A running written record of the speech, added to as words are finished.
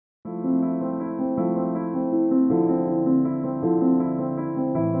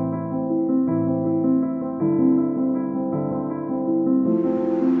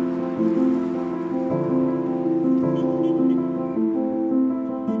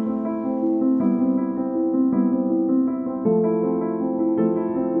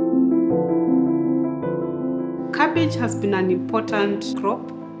Cabbage has been an important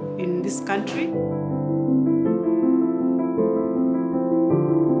crop in this country.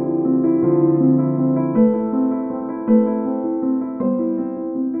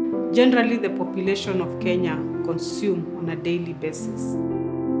 Generally, the population of Kenya consume on a daily basis.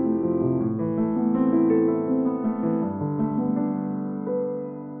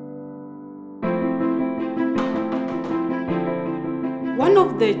 One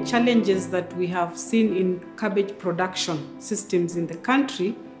of the challenges that we have seen in cabbage production systems in the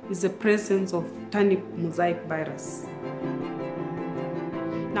country is the presence of turnip mosaic virus.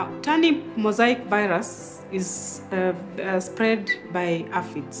 Now, turnip mosaic virus is spread by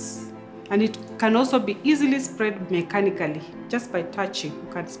aphids, and it can also be easily spread mechanically, just by touching. You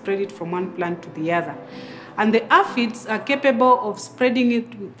can spread it from one plant to the other. And the aphids are capable of spreading it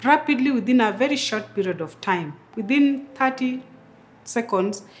rapidly within a very short period of time. Within 30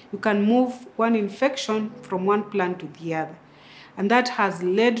 seconds, you can move one infection from one plant to the other. And that has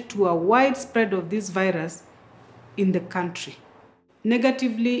led to a wide spread of this virus in the country,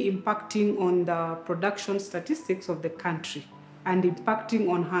 negatively impacting on the production statistics of the country and impacting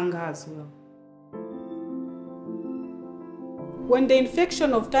on hunger as well. When the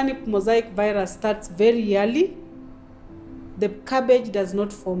infection of turnip mosaic virus starts very early, the cabbage does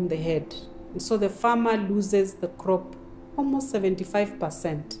not form the head. And so the farmer loses the crop almost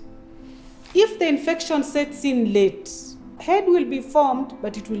 75%. If the infection sets in late, head will be formed,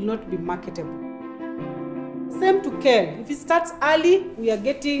 but it will not be marketable. Same to kale. If it starts early, we are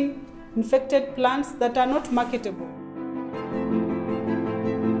getting infected plants that are not marketable.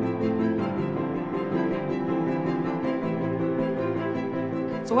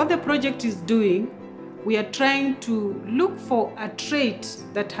 So what the project is doing, we are trying to look for a trait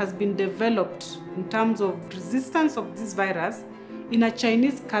that has been developed in terms of resistance of this virus in a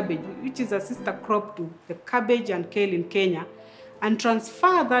Chinese cabbage, which is a sister crop to the cabbage and kale in Kenya, and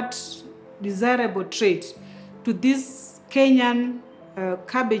transfer that desirable trait to these Kenyan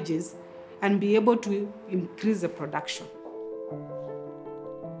cabbages and be able to increase the production.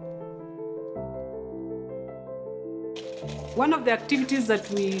 One of the activities that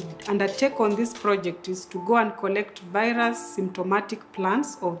we undertake on this project is to go and collect virus symptomatic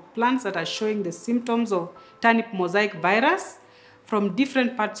plants, or plants that are showing the symptoms of turnip mosaic virus from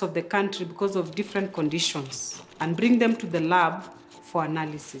different parts of the country because of different conditions, and bring them to the lab for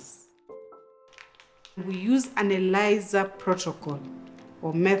analysis. We use an ELISA protocol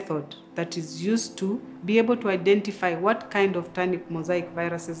or method that is used to be able to identify what kind of turnip mosaic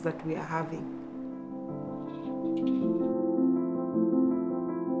viruses that we are having.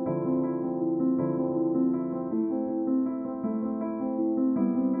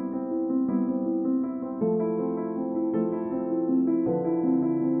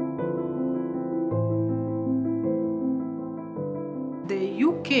 The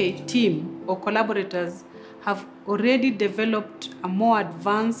UK team or collaborators have already developed a more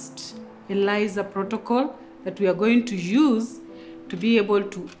advanced ELISA protocol that we are going to use to be able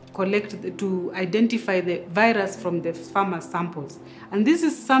to to identify the virus from the farmer samples. And this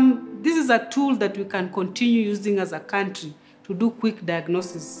is a tool that we can continue using as a country to do quick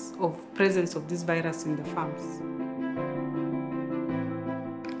diagnosis of presence of this virus in the farms.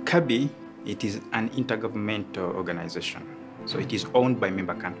 CABI, it is an intergovernmental organization. So it is owned by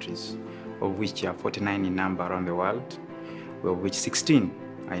member countries, of which are 49 in number around the world, of which 16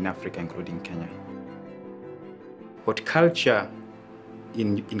 are in Africa, including Kenya. Horticulture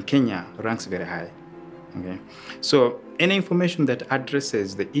in Kenya ranks very high. Okay? So any information that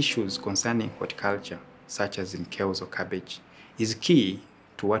addresses the issues concerning horticulture, such as in kales or cabbage, is key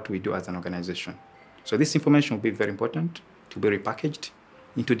to what we do as an organization. So this information will be very important to be repackaged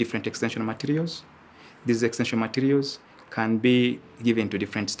into different extension materials. These extension materials can be given to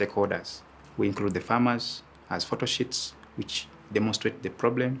different stakeholders. We include the farmers as photo sheets, which demonstrate the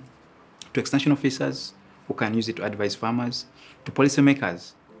problem, to extension officers, who can use it to advise farmers, to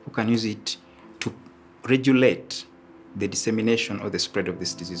policymakers, who can use it to regulate the dissemination or the spread of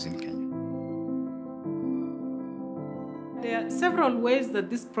this disease in Kenya. There are several ways that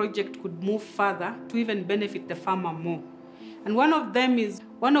this project could move further to even benefit the farmer more. And one of them is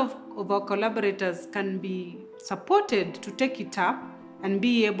one of our collaborators can be supported to take it up and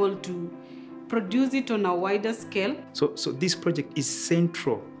be able to produce it on a wider scale. So this project is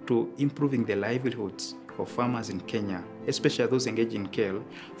central to improving the livelihoods of farmers in Kenya, especially those engaged in kale,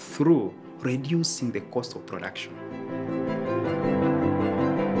 through reducing the cost of production.